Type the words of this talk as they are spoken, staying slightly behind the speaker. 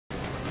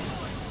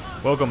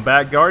Welcome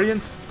back,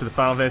 Guardians, to the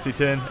Final Fantasy X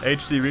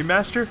HD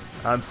Remaster.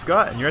 I'm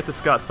Scott, and you're at the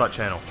TheScottSpot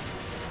channel.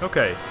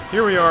 Okay,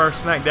 here we are,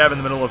 smack dab in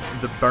the middle of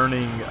the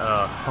burning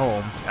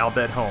home, Al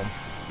Bhed home.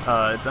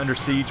 It's under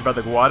siege by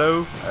the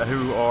Guado,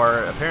 who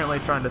are apparently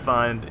trying to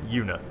find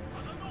Yuna,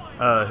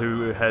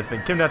 who has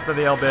been kidnapped by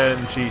the Al Bhed,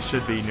 and she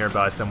should be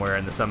nearby somewhere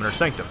in the Summoners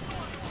Sanctum.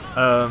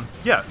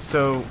 Yeah,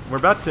 so we're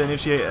about to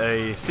initiate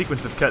a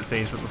sequence of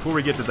cutscenes, but before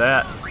we get to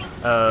that,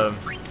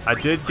 I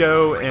did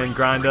go and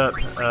grind up,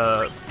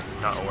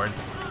 not Orin,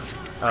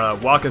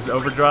 Wakka's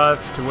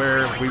Overdrive to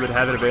where we would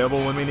have it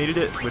available when we needed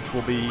it, which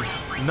will be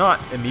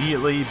not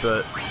immediately,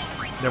 but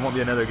there won't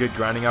be another good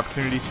grinding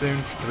opportunity soon,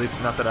 at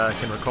least not that I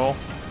can recall.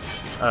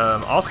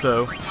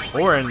 Also,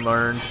 Orin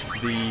learned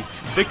the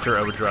Victor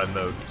Overdrive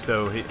mode,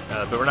 so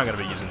but we're not going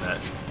to be using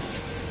that.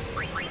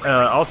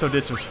 Also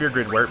did some sphere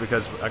grid work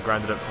because I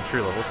grinded up some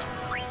tree levels.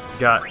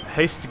 Got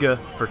Hastega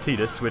for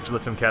Tidus, which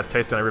lets him cast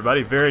haste on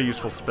everybody. Very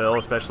useful spell,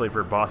 especially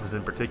for bosses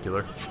in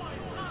particular.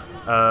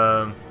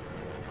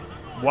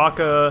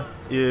 Wakka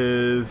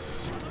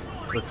is...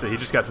 let's see, he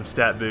just got some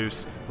stat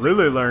boost.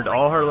 Lulu learned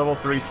all her level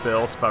 3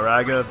 spells,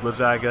 Firaga,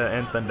 Blizzaga,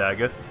 and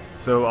Thundaga.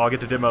 So I'll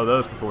get to demo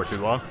those before too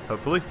long,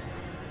 hopefully.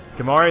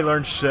 Kamari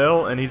learned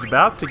Shell, and he's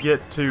about to get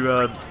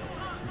to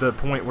the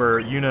point where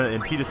Yuna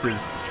and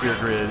Tidus' sphere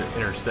grid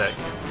intersect.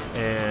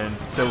 And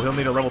so he'll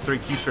need a level 3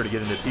 Q-sphere to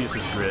get into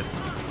Tidus' grid.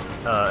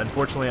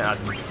 Unfortunately, I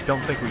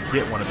don't think we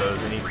get one of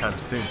those anytime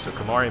soon, so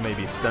Kamari may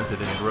be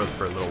stunted in growth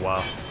for a little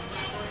while.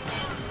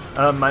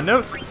 My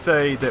notes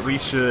say that we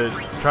should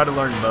try to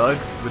learn Mug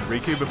with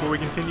Riku before we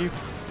continue.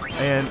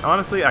 And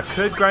honestly, I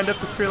could grind up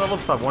the sphere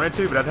levels if I wanted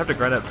to, but I'd have to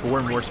grind up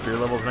 4 more sphere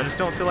levels, and I just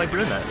don't feel like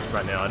doing that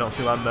right now. I don't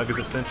see why Mug is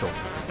essential.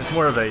 It's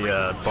more of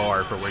a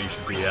bar for where you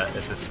should be at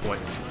this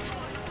point.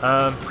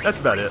 That's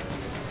about it.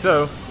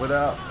 So,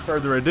 without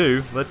further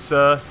ado, let's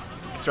start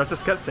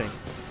this cutscene.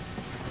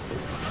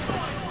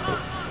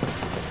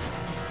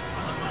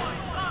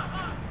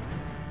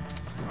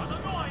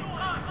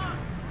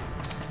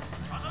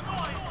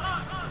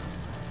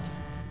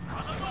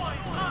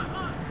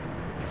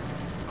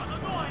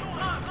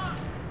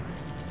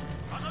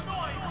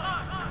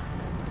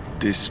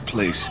 This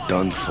place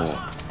done for.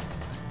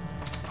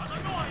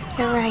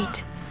 You're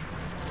right.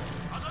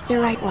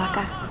 You're right,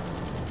 Wakka.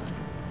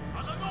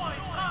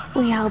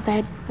 We Al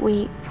Bhed,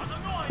 we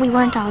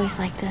weren't always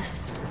like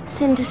this.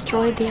 Sin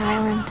destroyed the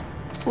island,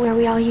 where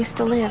we all used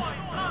to live.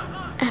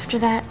 After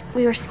that,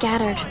 we were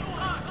scattered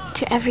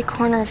to every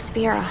corner of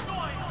Spira.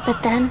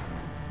 But then,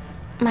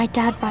 my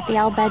dad brought the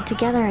Al Bhed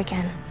together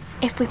again.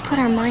 If we put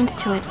our minds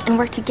to it and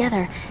worked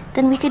together,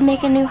 then we could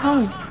make a new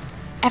home.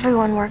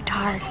 Everyone worked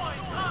hard.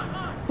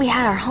 We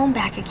had our home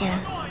back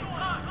again.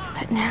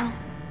 But now,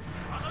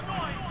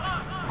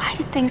 why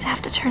did things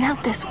have to turn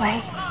out this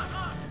way?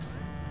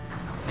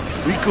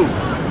 Riku!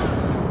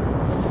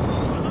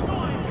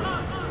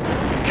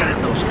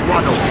 Damn those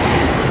Guado!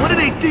 What are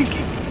they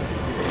thinking?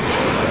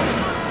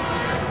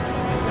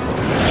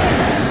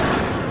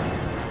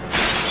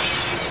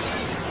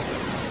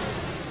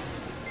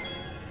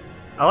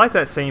 I like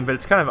that scene, but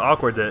it's kind of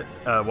awkward that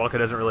Wakka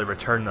doesn't really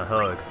return the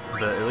hug.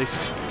 But at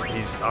least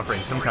he's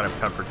offering some kind of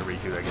comfort to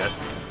Riku, I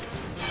guess.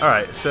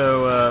 Alright,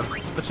 so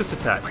let's just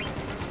attack.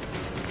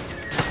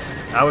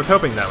 I was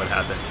hoping that would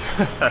happen.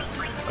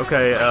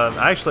 Okay,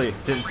 I actually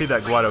didn't see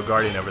that Guado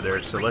Guardian over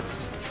there, so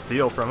let's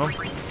steal from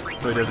him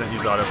so he doesn't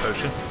use Auto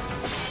Potion.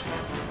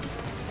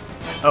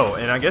 Oh,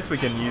 and I guess we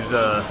can use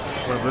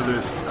one of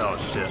Lulu's... oh,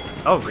 shit.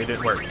 Oh, it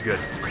didn't work. Good.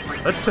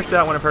 Let's test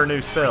out one of her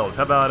new spells.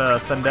 How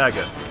about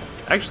Thundaga?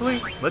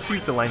 Actually, let's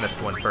use the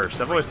lamest one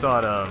first. I've always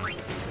thought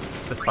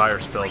the fire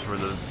spells were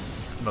the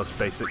most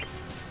basic.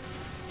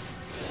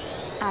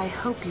 I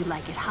hope you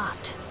like it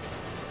hot.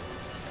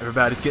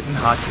 Everybody's getting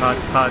hot, hot,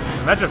 hot.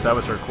 Imagine if that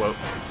was her quote.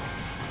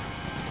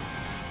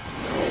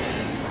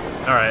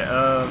 Alright,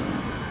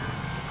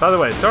 by the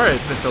way, sorry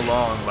it's been so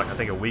long, like I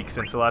think a week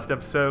since the last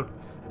episode.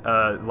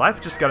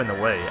 Life just got in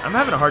the way. I'm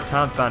having a hard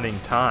time finding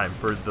time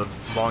for the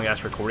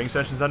long-ass recording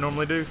sessions I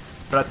normally do.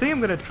 But I think I'm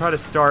going to try to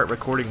start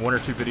recording 1 or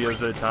 2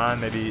 videos at a time,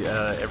 maybe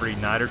every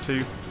night or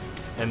 2,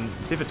 and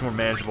see if it's more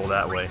manageable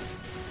that way.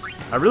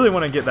 I really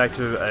want to get back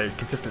to a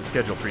consistent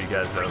schedule for you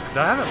guys, though, because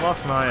I haven't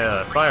lost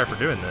my fire for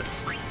doing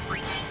this.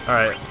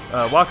 Alright,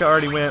 Wakka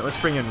already went. Let's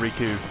bring in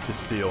Riku to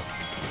steal.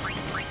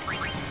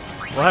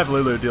 We'll have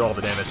Lulu deal all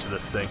the damage to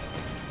this thing.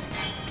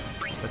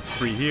 Let's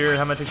see here.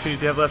 How much HP does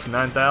he have left?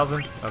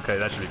 9,000? Okay,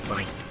 that should be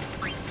plenty.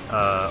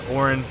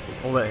 Orin,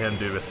 we'll let him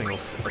do a single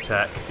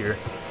attack here.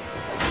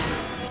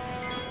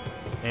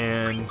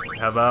 And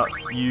how about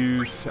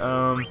use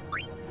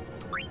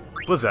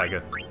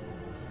Blizzaga?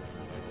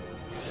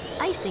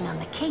 Icing on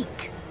the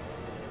cake.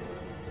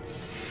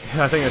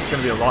 I think that's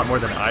going to be a lot more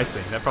than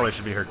icing. That probably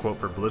should be her quote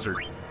for Blizzard.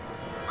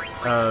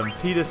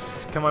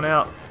 Tidus, come on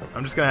out.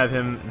 I'm just going to have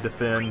him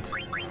defend,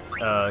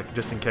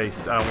 just in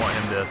case I don't want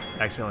him to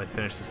accidentally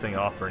finish this thing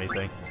off or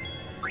anything.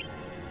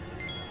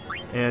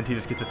 And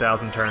Tidus gets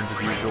 1,000 turns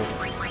as usual.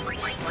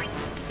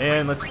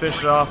 And let's finish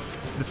it off.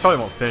 This probably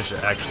won't finish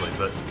it, actually,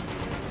 but...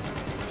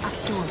 A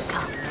storm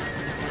comes.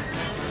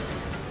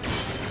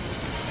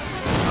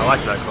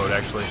 like that quote,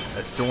 actually.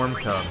 A storm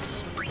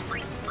comes.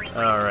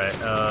 Alright,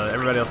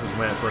 everybody else has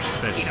went, so let's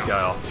just finish this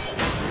guy off.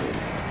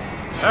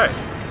 Alright,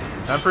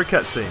 time for a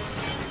cutscene.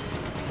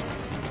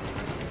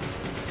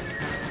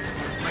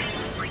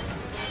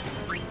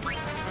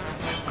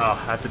 Oh,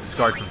 I have to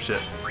discard some shit.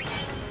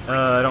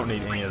 I don't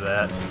need any of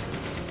that.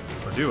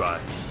 Or do I?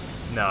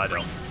 No, I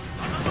don't.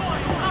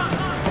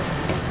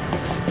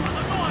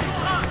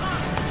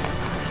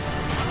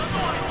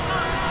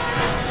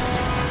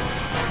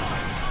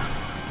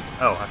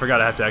 Oh, I forgot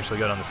I have to actually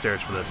go down the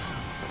stairs for this.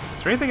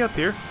 Is there anything up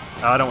here?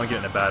 Oh, I don't want to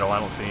get in a battle. I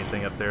don't see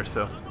anything up there,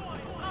 so...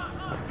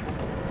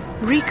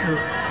 Riku,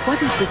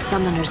 what is the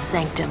Summoners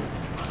Sanctum?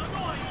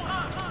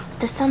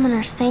 The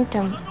Summoners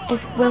Sanctum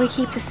is where we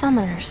keep the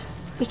summoners.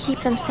 We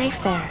keep them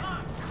safe there.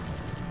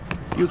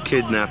 You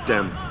kidnapped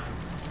them.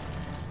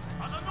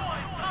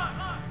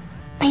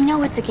 I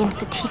know it's against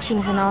the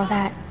teachings and all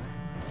that.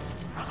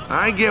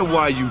 I get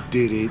why you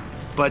did it,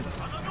 but...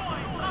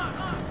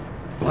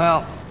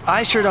 Well,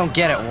 I sure don't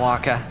get it,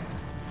 Waka.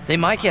 They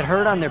might get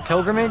hurt on their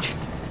pilgrimage?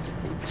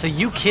 So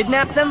you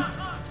kidnap them?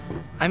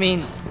 I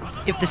mean,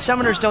 if the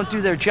summoners don't do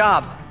their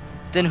job,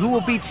 then who will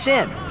beat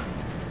Sin?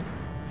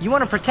 You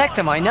want to protect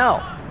them, I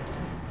know.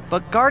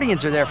 But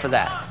Guardians are there for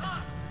that.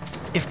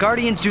 If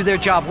Guardians do their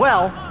job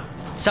well,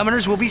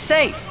 summoners will be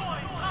safe.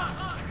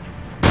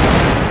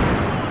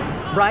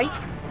 Right?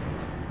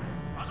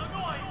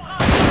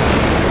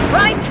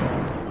 Right?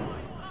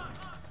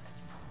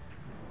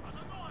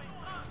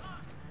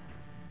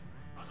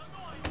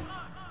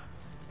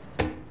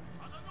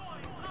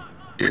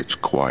 It's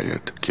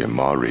quiet.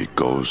 Kimari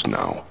goes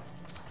now.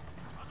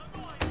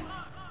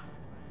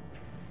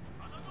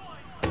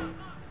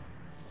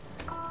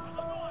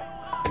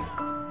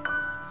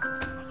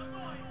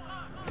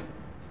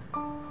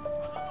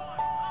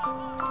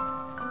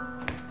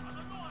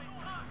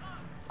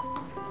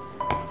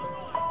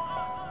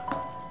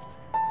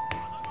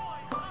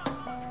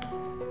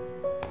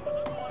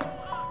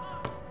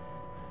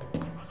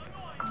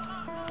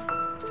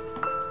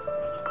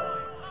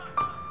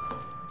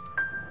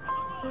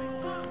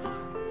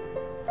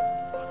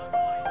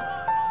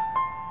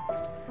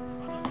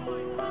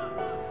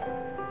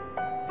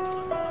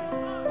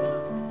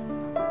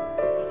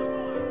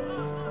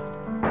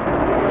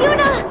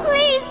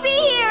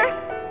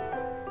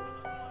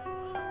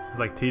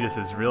 Like Tidus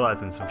is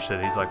realizing some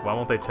shit. He's like, why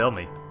won't they tell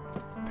me?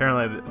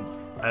 Apparently,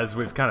 as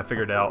we've kind of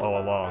figured out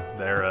all along,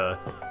 they're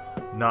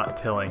not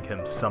telling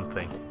him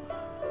something.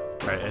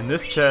 Alright, and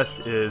this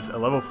chest is a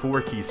level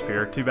 4 key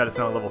sphere. Too bad it's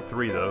not a level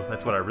 3 though.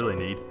 That's what I really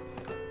need.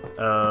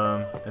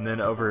 And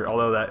then over,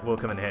 although that will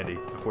come in handy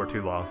before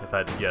too long, if I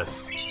had to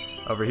guess.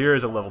 Over here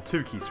is a level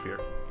 2 key sphere.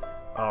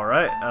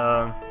 Alright,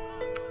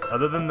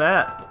 other than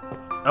that...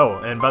 Oh,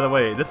 and by the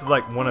way, this is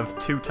like one of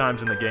 2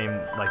 times in the game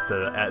like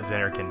the At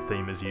Xanarkin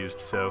theme is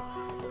used, so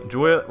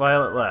enjoy it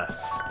while it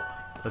lasts.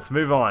 Let's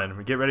move on.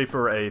 We get ready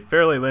for a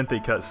fairly lengthy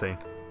cutscene.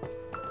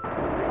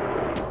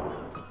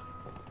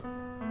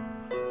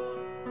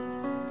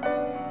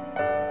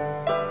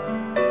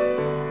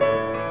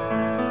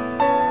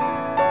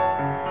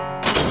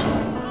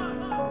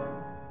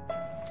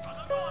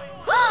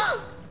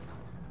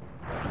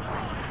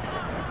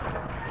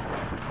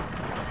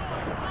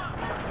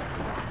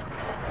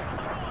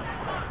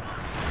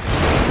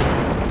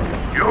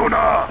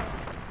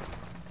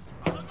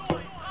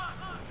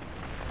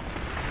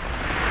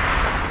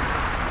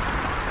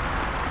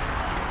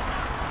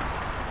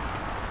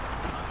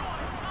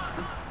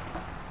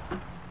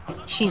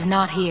 She's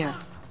not here.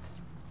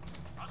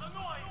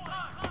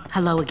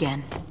 Hello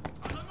again.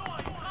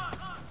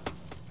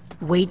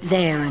 Wait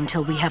there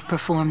until we have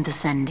performed the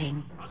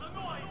sending.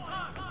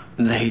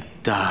 They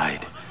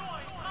died,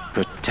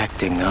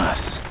 protecting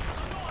us.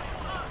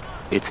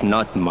 It's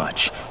not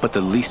much, but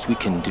the least we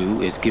can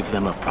do is give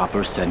them a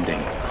proper sending.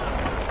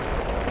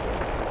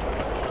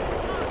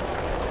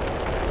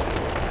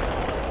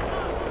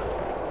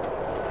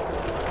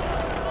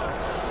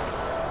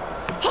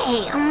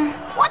 Hey,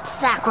 what's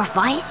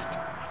sacrificed?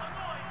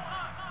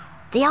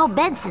 The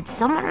Al-Bed said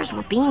summoners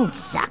were being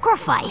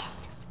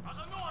sacrificed.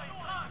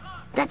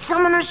 That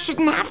summoners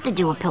shouldn't have to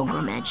do a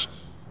pilgrimage.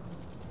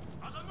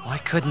 Why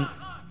couldn't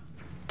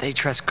they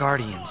trust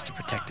Guardians to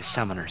protect the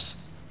summoners?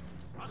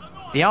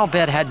 The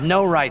Al-Bed had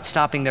no right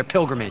stopping their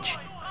pilgrimage.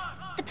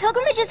 The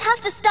pilgrimages have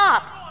to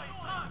stop.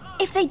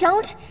 If they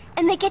don't,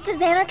 and they get to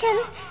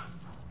Xanarkin,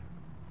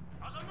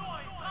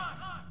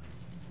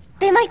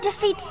 they might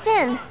defeat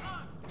Sin.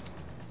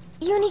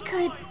 Uni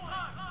could...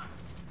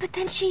 But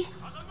then she...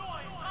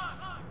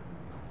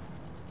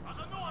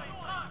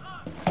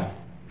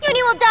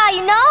 Uni will die,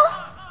 you know?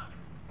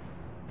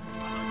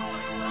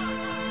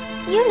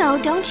 You know,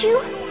 don't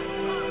you?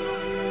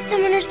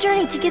 Summoner's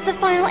journey to get the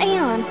final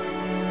Aeon.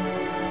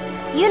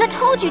 Yuna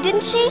told you,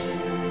 didn't she?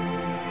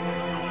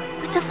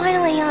 With the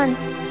final Aeon,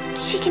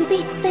 she can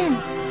beat Sin.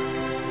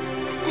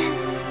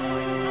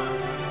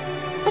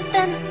 But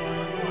then...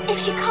 If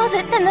she calls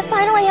it, then the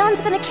final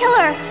Aeon's gonna kill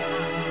her.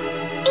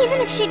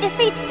 Even if she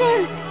defeats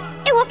Sin,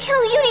 it will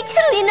kill Uni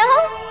too, you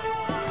know?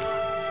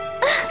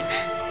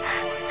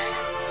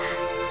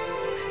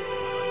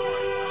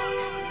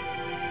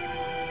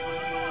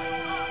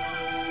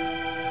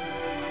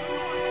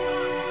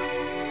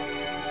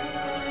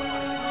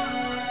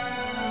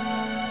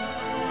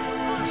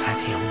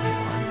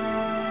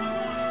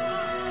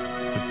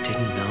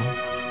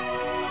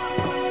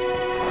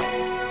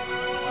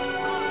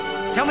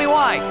 Tell me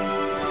why.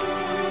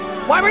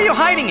 Why were you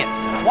hiding it?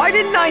 Why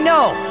didn't I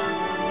know?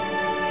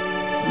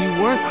 We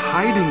weren't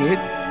hiding it.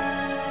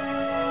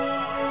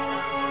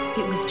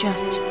 It was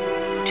just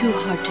too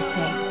hard to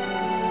say.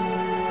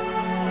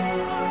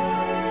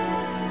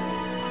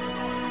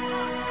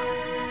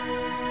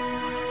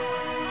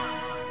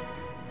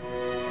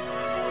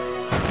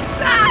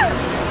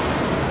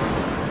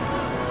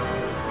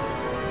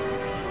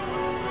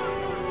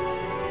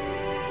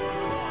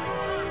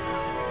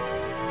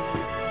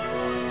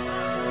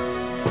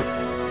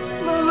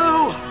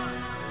 Lulu!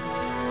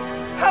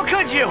 How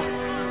could you?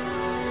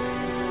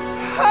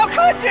 How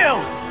could you?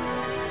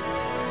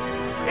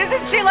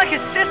 Isn't she like a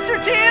sister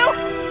to you?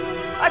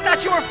 I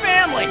thought you were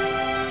family.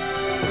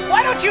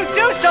 Why don't you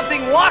do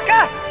something,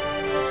 Waka?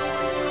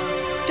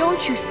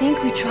 Don't you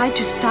think we tried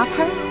to stop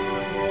her?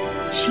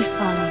 She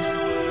follows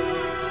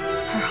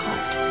her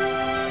heart.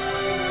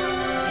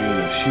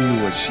 Yuna, she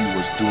knew what she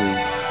was doing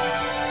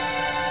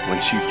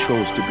when she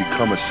chose to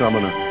become a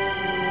summoner.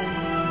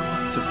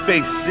 To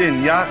face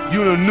sin, yeah?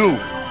 Yuna knew.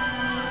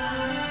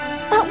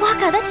 But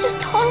Waka, that's just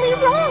totally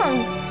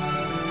wrong.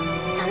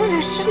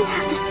 Summoners shouldn't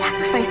have to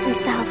sacrifice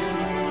themselves.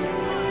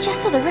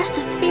 Just so the rest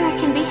of Spirit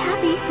can be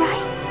happy,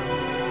 right?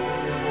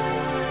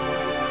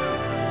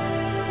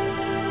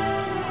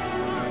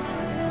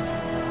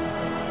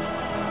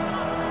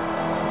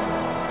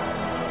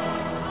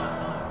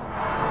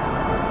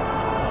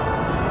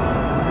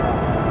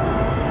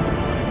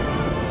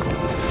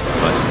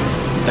 But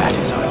that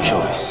is our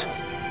choice.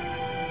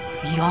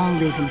 We all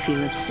live in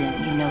fear of sin,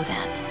 you know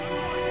that.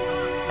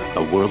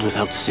 A world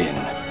without sin.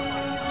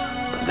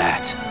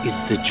 That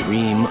is the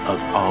dream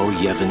of all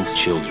Yevon's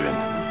children.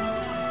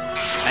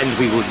 And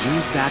we will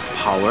use that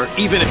power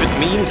even if it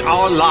means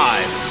our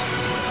lives.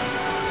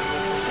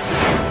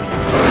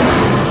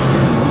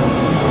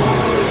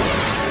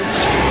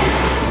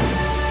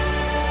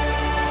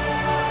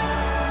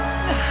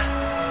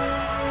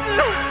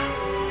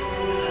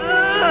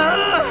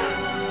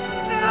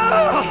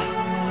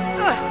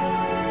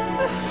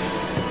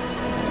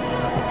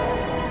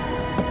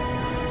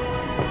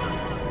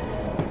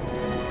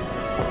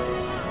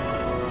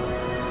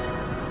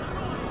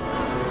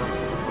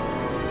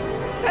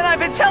 I've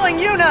been telling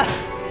Yuna!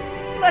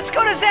 Let's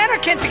go to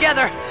Xanarkand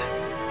together!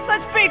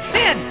 Let's beat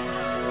Sin!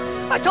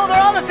 I told her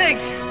all the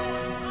things!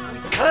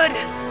 We could!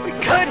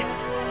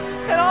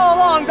 And all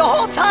along, the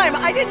whole time,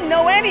 I didn't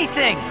know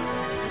anything!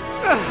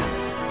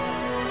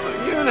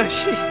 Yuna,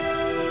 she'd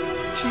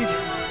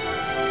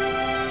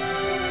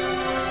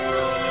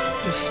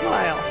just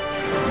smile.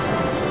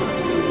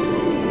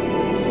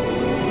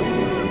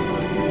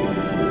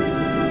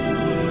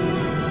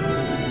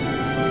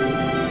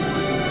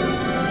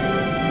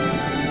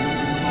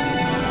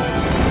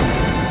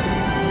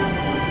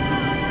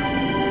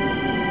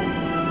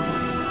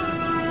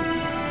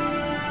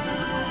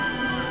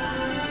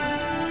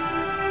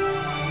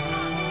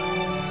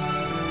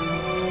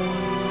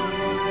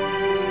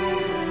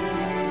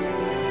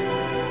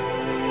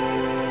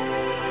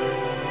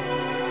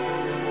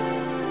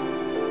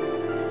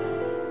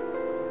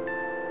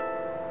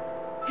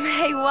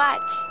 Hey,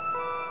 watch.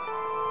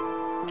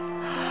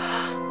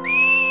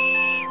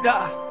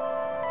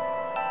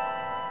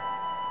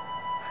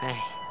 Hey,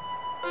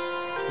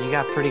 you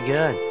got pretty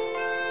good.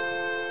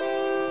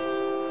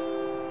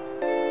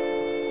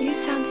 You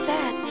sound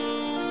sad.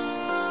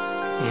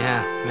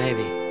 Yeah,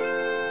 maybe.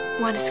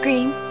 Want to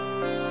scream?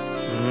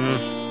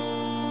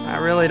 I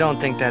really don't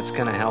think that's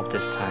gonna help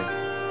this time.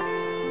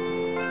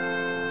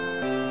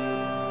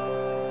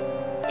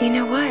 You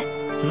know what?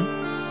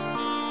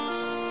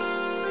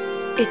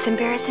 It's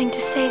embarrassing to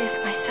say this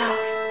myself,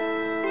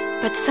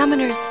 but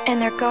summoners and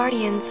their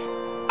guardians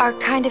are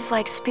kind of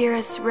like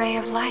Spira's ray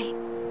of light.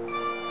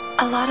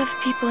 A lot of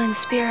people in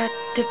Spira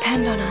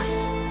depend on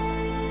us.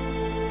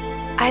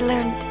 I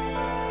learned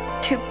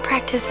to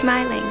practice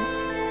smiling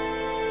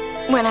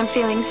when I'm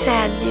feeling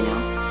sad, you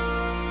know.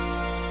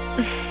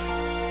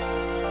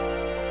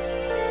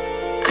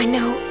 I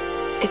know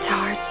it's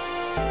hard.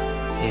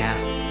 Yeah,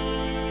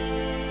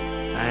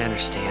 I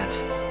understand.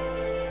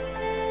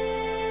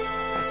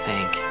 I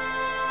think.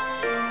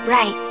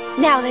 Right.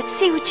 Now let's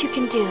see what you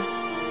can do.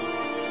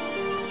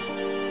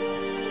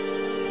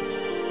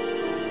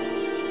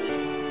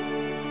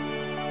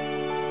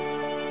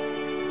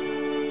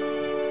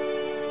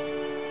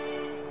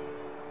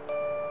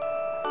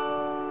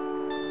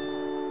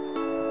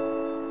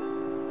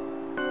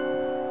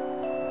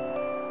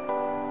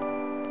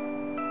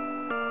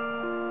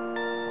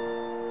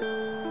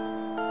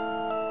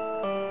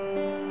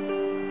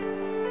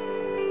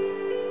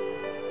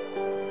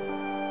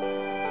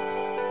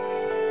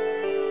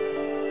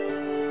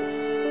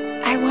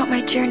 I want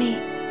my journey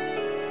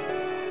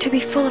to be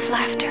full of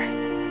laughter.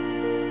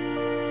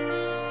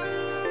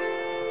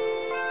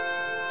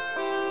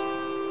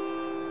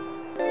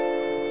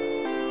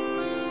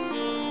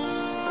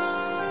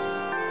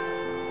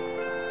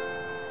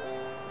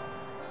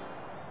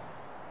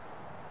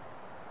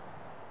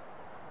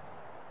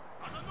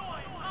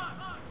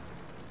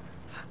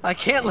 I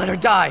can't let her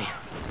die.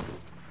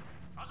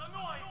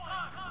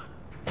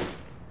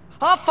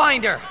 I'll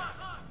find her!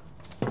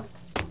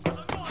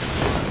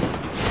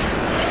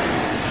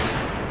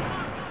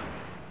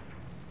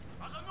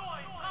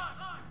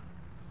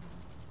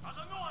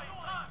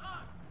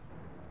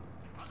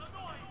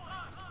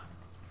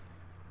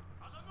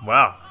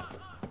 Wow.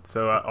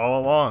 So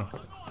all along.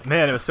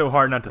 Man, it was so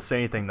hard not to say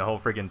anything the whole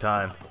freaking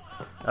time.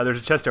 There's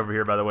a chest over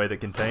here, by the way, that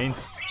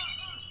contains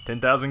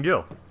 10,000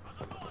 gil.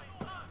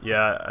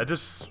 Yeah, I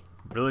just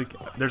really...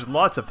 There's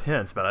lots of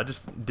hints, but I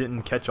just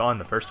didn't catch on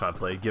the first time I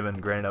played,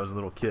 given, granted, I was a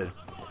little kid.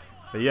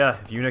 But yeah,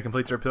 if Yuna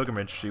completes her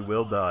pilgrimage, she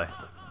will die.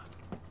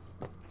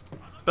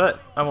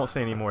 But I won't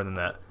say any more than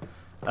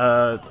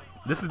that.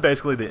 This is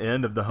basically the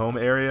end of the home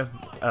area,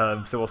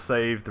 so we'll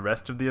save the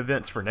rest of the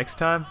events for next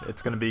time.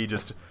 It's going to be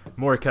just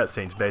more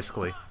cutscenes,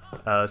 basically.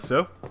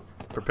 So,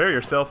 prepare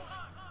yourself.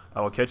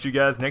 I will catch you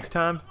guys next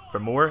time for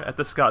more at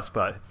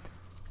TheScottSpot.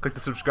 Click the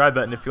subscribe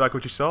button if you like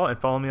what you saw, and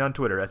follow me on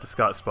Twitter at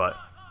TheScottSpot.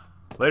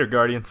 Later,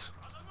 Guardians.